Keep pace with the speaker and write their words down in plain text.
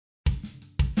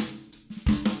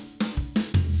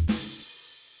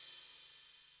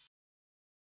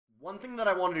One thing that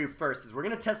I want to do first is we're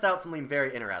going to test out something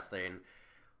very interesting.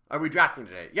 Are we drafting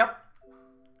today? Yep.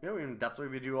 Yeah, that's what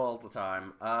we do all the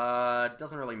time. It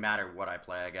doesn't really matter what I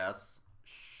play, I guess.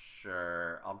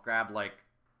 Sure. I'll grab, like,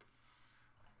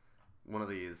 one of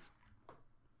these.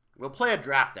 We'll play a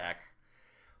draft deck.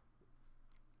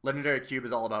 Legendary Cube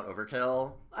is all about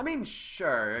overkill. I mean,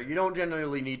 sure. You don't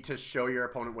generally need to show your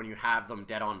opponent when you have them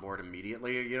dead on board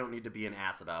immediately. You don't need to be an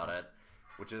ass about it,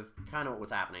 which is kind of what was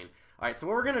happening. Alright, so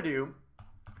what we're going to do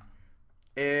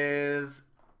is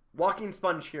Walking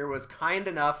Sponge here was kind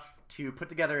enough to put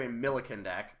together a Millikin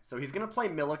deck. So he's going to play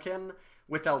Millikin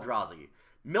with Eldrazi.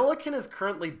 Millikin is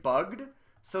currently bugged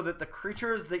so that the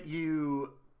creatures that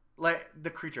you...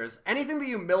 anything that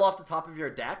you mill off the top of your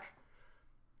deck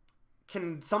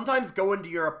can sometimes go into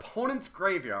your opponent's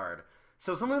graveyard.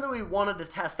 So something that we wanted to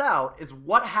test out is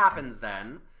what happens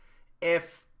then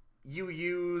if you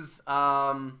use,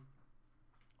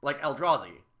 like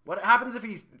Eldrazi. What happens if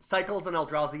he cycles an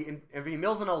Eldrazi, if he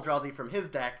mills an Eldrazi from his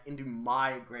deck into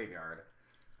my graveyard?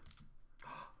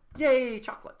 Yay,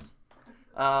 chocolates.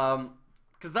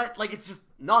 Because that, like, it's just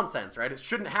nonsense, right? It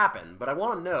shouldn't happen, but I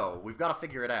want to know. We've got to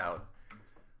figure it out.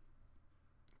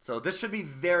 So this should be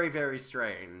very, very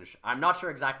strange. I'm not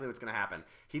sure exactly what's going to happen.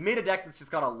 He made a deck that's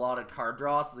just got a lot of card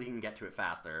draw so that he can get to it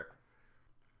faster.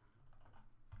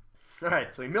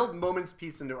 Alright, so he milled Moment's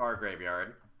Peace into our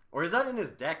graveyard. Or is that in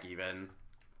his deck, even?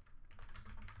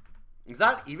 Is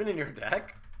that even in your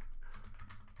deck?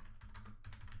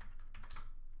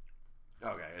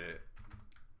 Okay.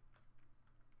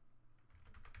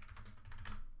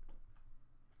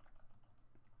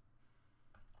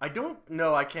 I don't...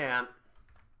 No, I can't.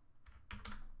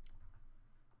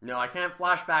 No, I can't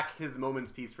flash back his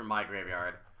Moment's Peace from my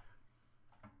graveyard.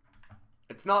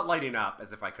 It's not lighting up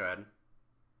as if I could.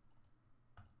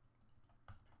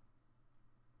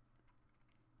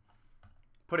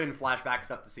 Put in flashback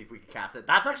stuff to see if we can cast it.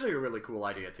 That's actually a really cool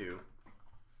idea, too.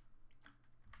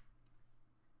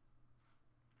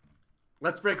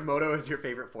 Let's Break Moto is your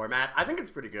favorite format. I think it's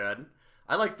pretty good.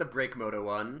 I like the Break Moto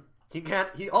one.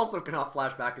 He also cannot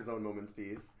flash back his own Moment's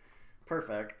Peace.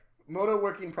 Perfect. Moto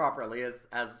working properly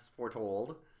as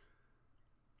foretold.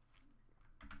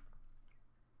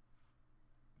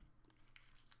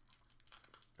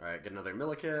 Alright, get another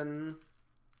Millikin.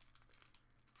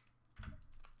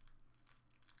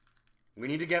 We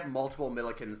need to get multiple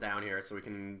Millikins down here so we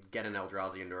can get an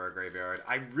Eldrazi into our graveyard.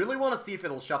 I really want to see if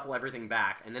it'll shuffle everything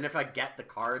back. And then if I get the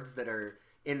cards that are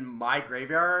in my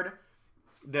graveyard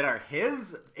that are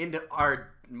his into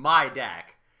my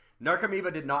deck.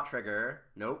 Narcomoeba did not trigger.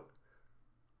 Nope.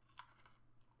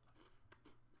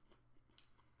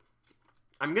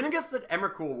 I'm going to guess that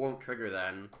Emrakul won't trigger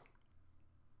then.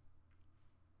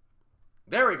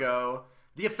 There we go.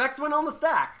 The effect went on the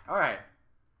stack. Alright.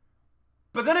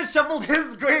 But then it shuffled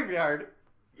his graveyard.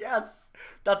 Yes.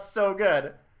 That's so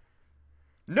good.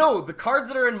 No, the cards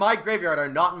that are in my graveyard are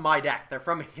not in my deck. They're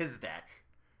from his deck.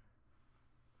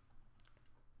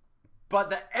 But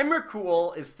the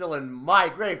Emrakul is still in my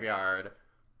graveyard.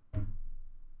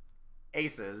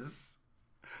 Aces.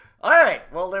 Alright,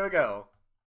 well, there we go.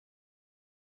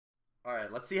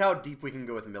 Alright, let's see how deep we can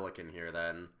go with Millikin here,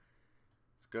 then.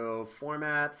 Let's go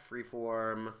format,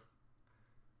 freeform.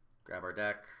 Grab our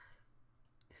deck.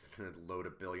 He's going to load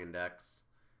a billion decks.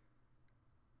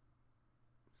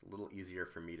 It's a little easier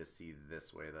for me to see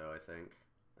this way, though, I think.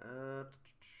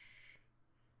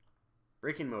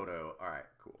 Breaking Moto. Alright,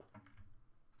 cool.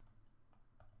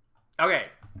 Okay.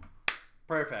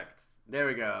 Perfect. There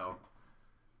we go.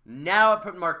 Now I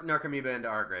put Narcomoeba into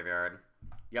our graveyard.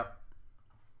 Yep.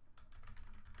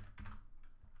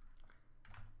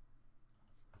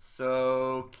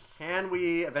 So, can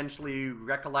we eventually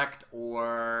recollect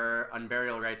or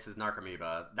Unburial Rites his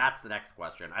Narcomoeba? That's the next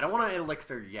question. I don't want an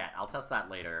Elixir yet. I'll test that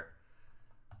later.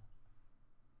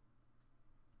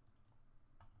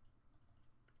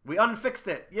 We unfixed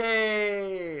it!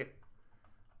 Yay!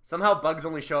 Somehow bugs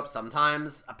only show up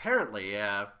sometimes. Apparently,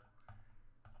 yeah.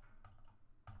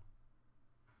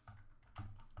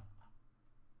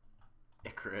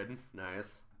 Icrid,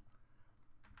 nice.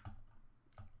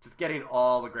 Just getting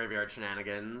all the graveyard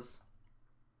shenanigans.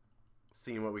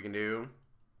 Seeing what we can do.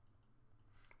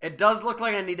 It does look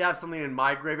like I need to have something in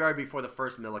my graveyard before the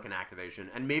first Millikin activation.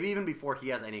 And maybe even before he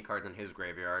has any cards in his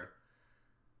graveyard.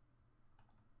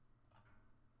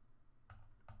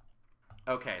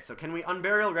 Okay, so can we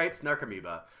Unburial Rites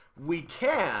Narcomoeba? We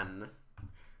can.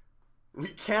 We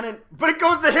can, but it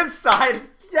goes to his side.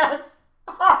 Yes.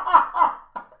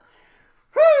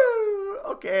 Woo.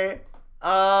 Okay.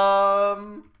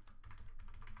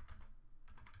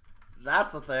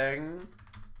 That's a thing.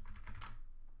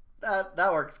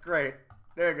 That works great.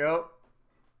 There you go.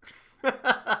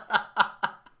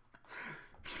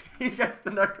 He gets the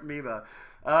Narcomoeba.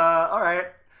 Alright.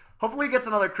 Hopefully he gets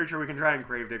another creature we can try and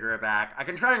Gravedigger it back. I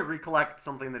can try and recollect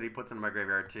something that he puts into my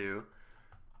graveyard too.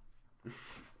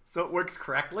 So it works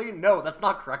correctly? No, that's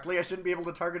not correctly. I shouldn't be able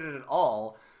to target it at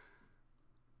all.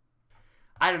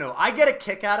 I don't know. I get a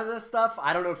kick out of this stuff.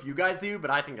 I don't know if you guys do, but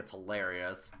I think it's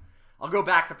hilarious. I'll go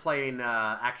back to playing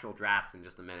actual drafts in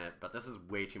just a minute, but this is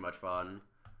way too much fun.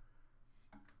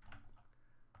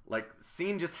 Like,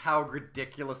 seeing just how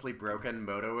ridiculously broken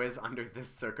Moto is under this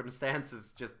circumstance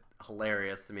is just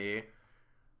hilarious to me.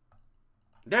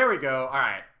 There we go.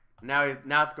 Alright. Now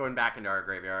it's going back into our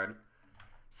graveyard.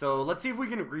 So let's see if we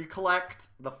can recollect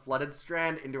the Flooded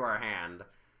Strand into our hand.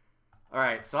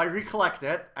 Alright, so I recollect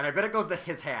it, and I bet it goes to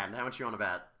his hand. How much you want to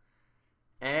bet?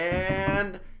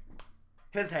 And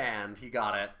his hand. He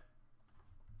got it.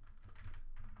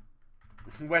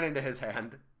 Went into his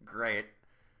hand. Great.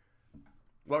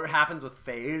 What happens with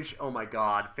Phage? Oh my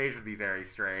god, Phage would be very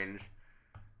strange.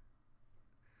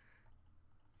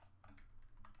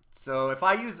 So if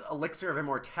I use Elixir of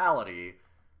Immortality,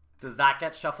 does that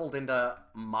get shuffled into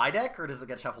my deck, or does it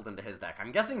get shuffled into his deck?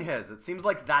 I'm guessing his. It seems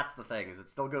like that's the thing, is it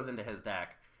still goes into his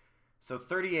deck. So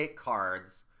 38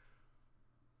 cards.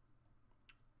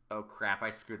 Oh crap,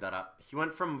 I screwed that up. He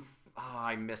went from... Oh,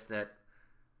 I missed it.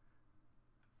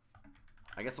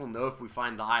 I guess we'll know if we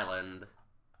find the island.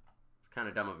 It's kind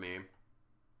of dumb of me.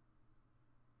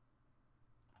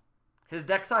 His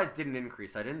deck size didn't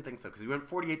increase. I didn't think so, because he went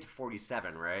 48 to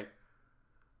 47, right?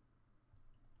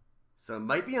 So it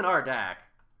might be in our deck.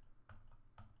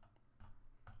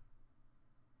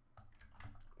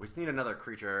 We just need another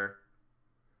creature.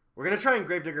 We're going to try and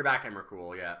Gravedigger back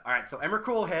Emrakul, yeah. Alright, so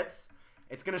Emrakul hits.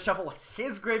 It's going to shuffle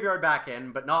his graveyard back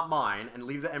in, but not mine, and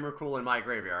leave the Emrakul in my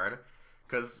graveyard.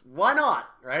 Because why not,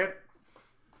 right?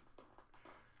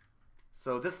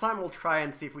 So this time we'll try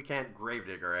and see if we can't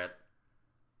Gravedigger it.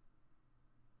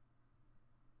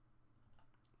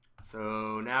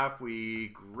 So now if we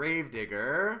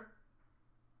Gravedigger...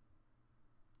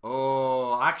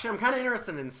 Oh, actually I'm kind of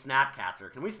interested in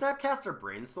Snapcaster. Can we Snapcaster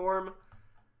Brainstorm?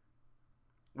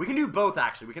 We can do both,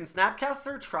 actually. We can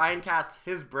Snapcaster, try and cast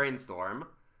his Brainstorm.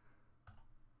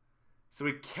 So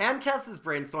we can cast his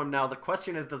Brainstorm. Now the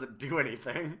question is, does it do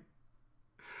anything?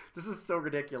 This is so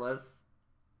ridiculous.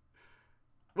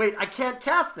 Wait, I can't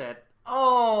cast it.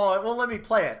 Oh, it won't let me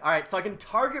play it. Alright, so I can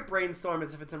target Brainstorm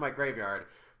as if it's in my graveyard,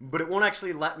 but it won't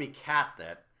actually let me cast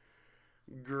it.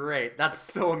 Great, that's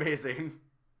so amazing.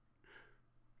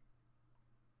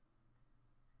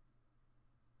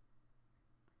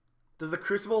 Does the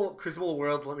Crucible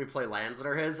World let me play lands that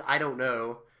are his? I don't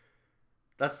know.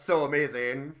 That's so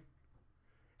amazing.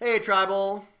 Hey,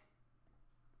 Tribal.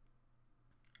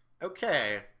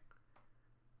 Okay.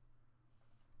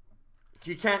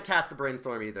 He can't cast the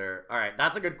Brainstorm either. Alright,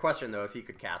 that's a good question, though, if he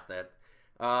could cast it.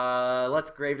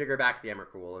 Let's Gravedigger back the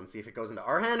Emrakul and see if it goes into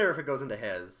our hand or if it goes into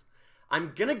his.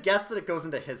 I'm gonna guess that it goes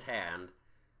into his hand.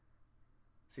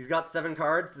 So he's got 7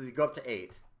 cards. Does he go up to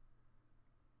 8?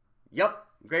 Yep.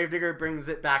 Gravedigger brings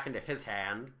it back into his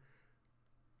hand.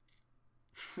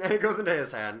 And it goes into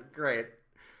his hand. Great.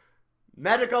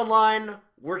 Magic Online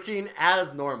working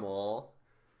as normal.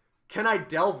 Can I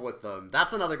delve with them?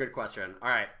 That's another good question.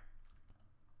 Alright.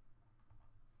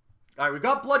 Alright, we've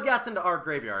got Bloodghast into our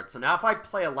graveyard. So now if I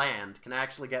play a land, can I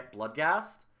actually get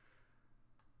Bloodghast?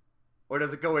 Or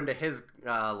does it go into his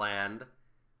land?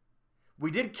 We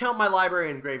did count my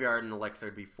library and graveyard and elixir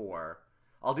before.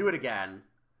 I'll do it again.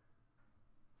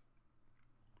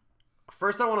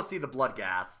 First, I want to see the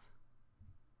Bloodghast.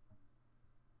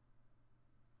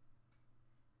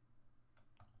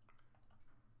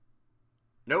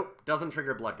 Nope, doesn't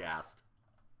trigger Bloodghast.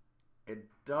 It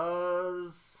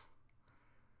does...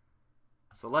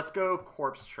 So let's go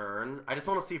Corpse Churn. I just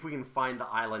want to see if we can find the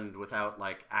island without,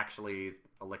 like, actually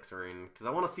elixiring. Because I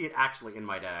want to see it actually in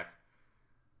my deck.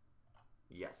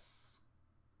 Yes.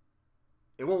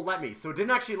 It won't let me. So it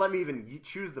didn't actually let me even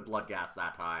choose the Bloodghast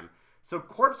that time. So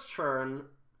Corpse Churn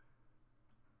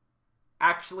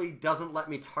actually doesn't let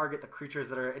me target the creatures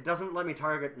that are... It doesn't let me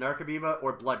target Narcomoeba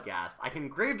or Bloodghast. I can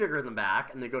Gravedigger them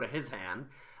back, and they go to his hand.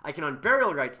 I can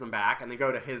Unburial Rites them back, and they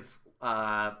go to his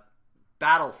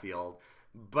battlefield.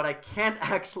 But I can't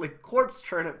actually Corpse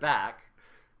Churn it back.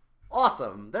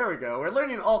 Awesome. There we go. We're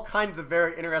learning all kinds of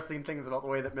very interesting things about the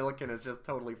way that Millikin is just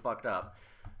totally fucked up.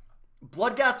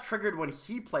 Bloodghast triggered when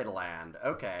he played a land.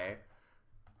 Okay.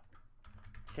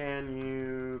 Can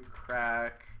you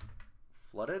crack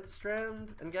Flooded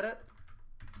Strand and get it?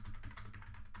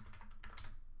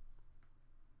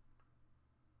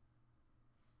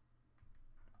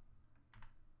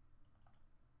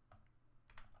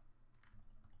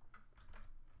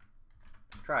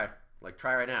 Try. Like,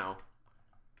 try right now.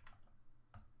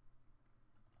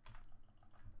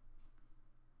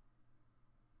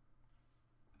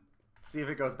 See if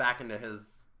it goes back into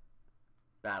his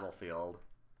battlefield.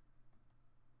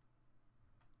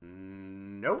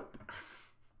 Nope.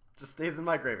 Just stays in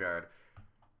my graveyard.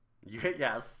 You hit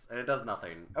yes, and it does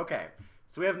nothing. Okay,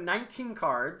 so we have 19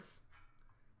 cards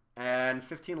and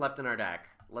 15 left in our deck.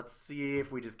 Let's see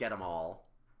if we just get them all.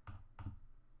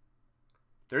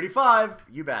 35,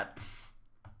 you bet.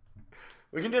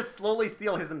 We can just slowly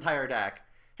steal his entire deck.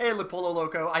 Hey, Lupolo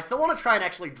Loco. I still want to try and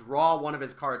actually draw one of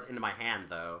his cards into my hand,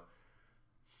 though.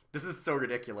 This is so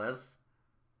ridiculous.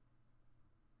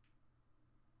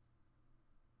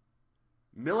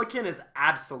 Millikin is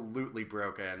absolutely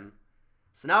broken.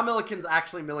 So now Millikin's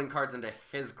actually milling cards into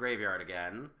his graveyard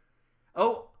again.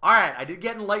 Oh, alright, I did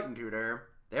get Enlightened Tutor.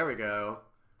 There we go.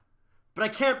 But I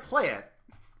can't play it.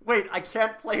 Wait, I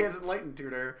can't play his Enlightened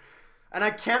Tutor. And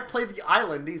I can't play the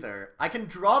island either. I can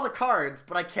draw the cards,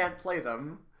 but I can't play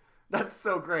them. That's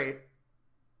so great.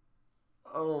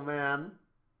 Oh, man.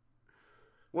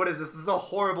 What is this? This is a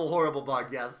horrible, horrible bug.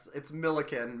 Yes, it's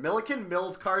Millikin. Millikin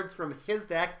mills cards from his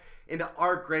deck into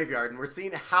our graveyard, and we're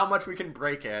seeing how much we can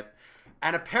break it.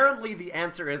 And apparently the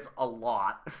answer is a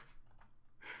lot.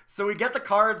 So we get the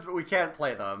cards, but we can't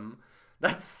play them.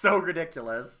 That's so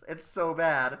ridiculous. It's so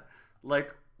bad.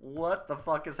 Like, what the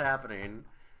fuck is happening?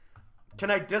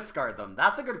 Can I discard them?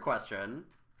 That's a good question.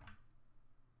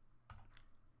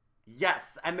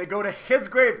 Yes, and they go to his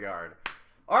graveyard.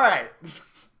 Alright.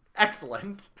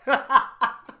 Excellent.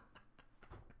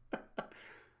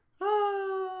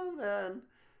 Oh, man.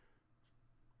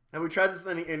 Have we tried this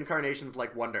in any incarnations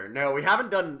like Wonder? No, we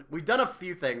haven't done... We've done a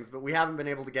few things, but we haven't been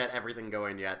able to get everything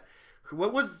going yet.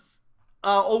 What was...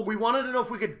 oh, we wanted to know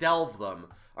if we could delve them.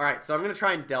 Alright, so I'm going to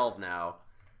try and delve now.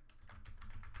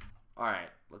 Alright,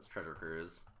 let's Treasure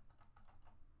Cruise.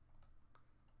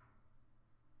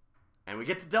 And we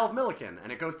get to delve Millikin,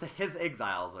 and it goes to his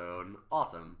exile zone.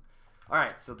 Awesome.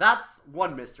 Alright, so that's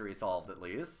one mystery solved at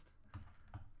least.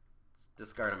 Let's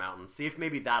discard a mountain. See if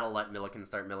maybe that'll let Millikin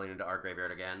start milling into our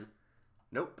graveyard again.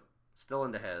 Nope. Still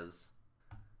into his.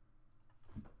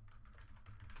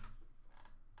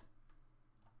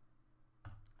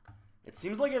 It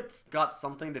seems like it's got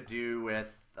something to do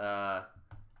with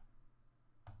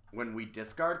when we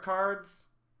discard cards.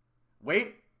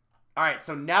 Wait. Alright,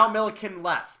 so now Millikin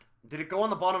left. Did it go on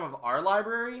the bottom of our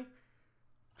library?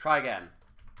 Try again.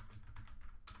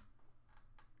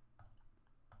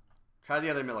 Try the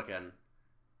other Millikin.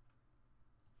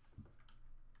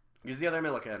 Use the other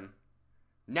Millikin.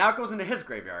 Now it goes into his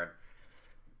graveyard.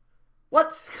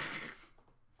 What?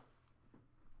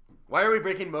 Why are we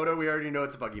breaking Moto? We already know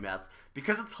it's a buggy mess.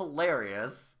 Because it's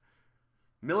hilarious.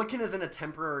 Millikin is in a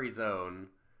temporary zone.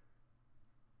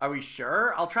 Are we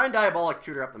sure? I'll try and Diabolic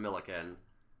Tutor up the Millikin.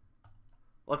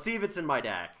 Let's see if it's in my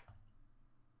deck.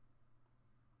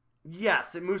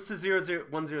 Yes, it moves to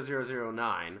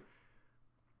 10009.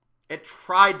 It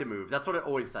tried to move. That's what it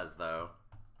always says, though.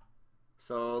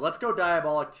 So let's go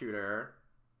Diabolic Tutor.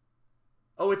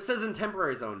 Oh, it says in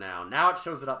temporary zone now. Now it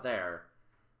shows it up there.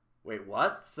 Wait,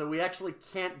 what? So we actually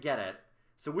can't get it.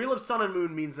 So Wheel of Sun and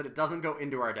Moon means that it doesn't go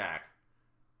into our deck.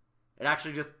 It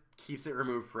actually just keeps it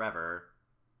removed forever.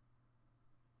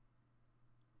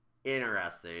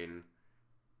 Interesting.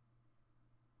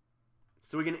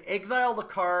 So we can exile the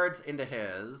cards into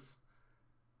his.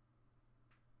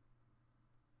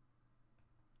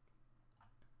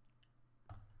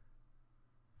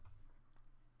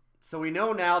 So we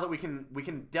know now that we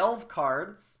can delve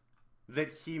cards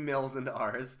that he mills into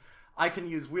ours. I can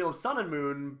use Wheel of Sun and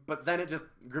Moon, but then it just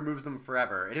removes them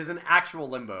forever. It is an actual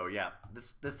limbo, yeah.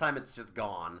 This time it's just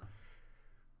gone.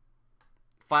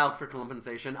 Filed for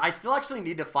compensation. I still actually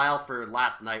need to file for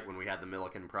last night when we had the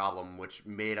Millikin problem, which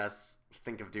made us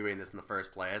think of doing this in the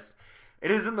first place.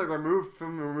 It is in the removed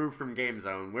from game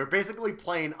zone. We're basically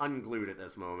playing unglued at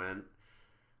this moment.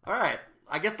 Alright,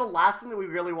 I guess the last thing that we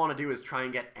really want to do is try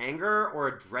and get Anger or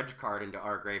a Dredge card into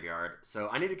our graveyard. So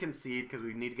I need to concede because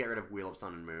we need to get rid of Wheel of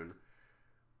Sun and Moon.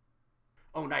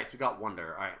 Oh nice, we got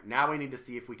Wonder. Alright, now we need to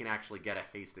see if we can actually get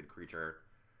a hasted creature.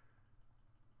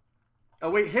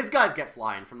 Oh wait, his guys get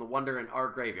flying from the Wonder in our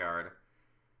graveyard.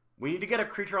 We need to get a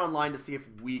creature online to see if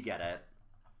we get it.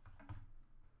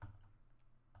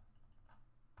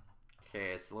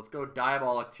 Okay, so let's go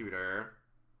Diabolic Tutor.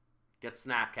 Get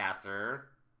Snapcaster.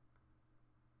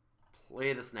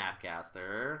 Play the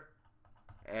Snapcaster.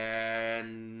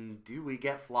 And do we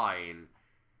get flying?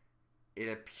 It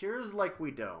appears like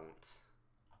we don't.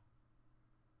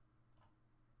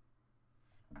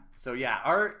 So yeah,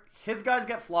 his guys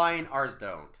get flying, ours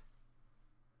don't.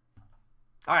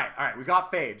 Alright, we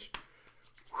got Phage.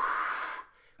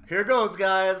 Here goes,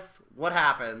 guys. What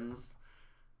happens?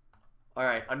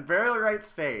 Alright, Unburial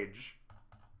Rites Phage.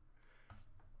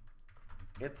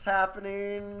 It's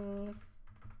happening.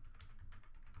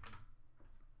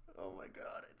 Oh my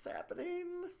god, it's happening.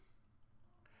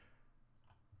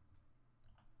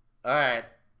 Alright.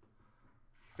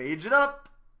 Phage it up.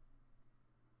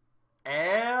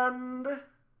 And...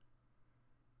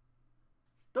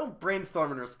 don't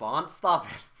brainstorm in response. Stop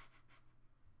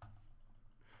it.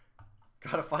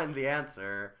 Gotta find the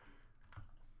answer.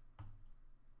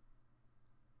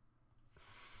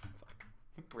 Fuck.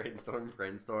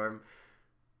 Brainstorm.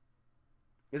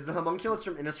 Is the homunculus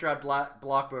from Innistrad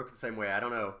block broke the same way? I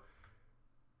don't know.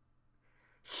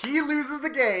 He loses the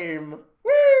game.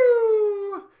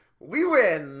 Woo! We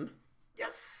win.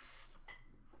 Yes!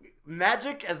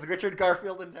 Magic as Richard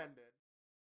Garfield intended.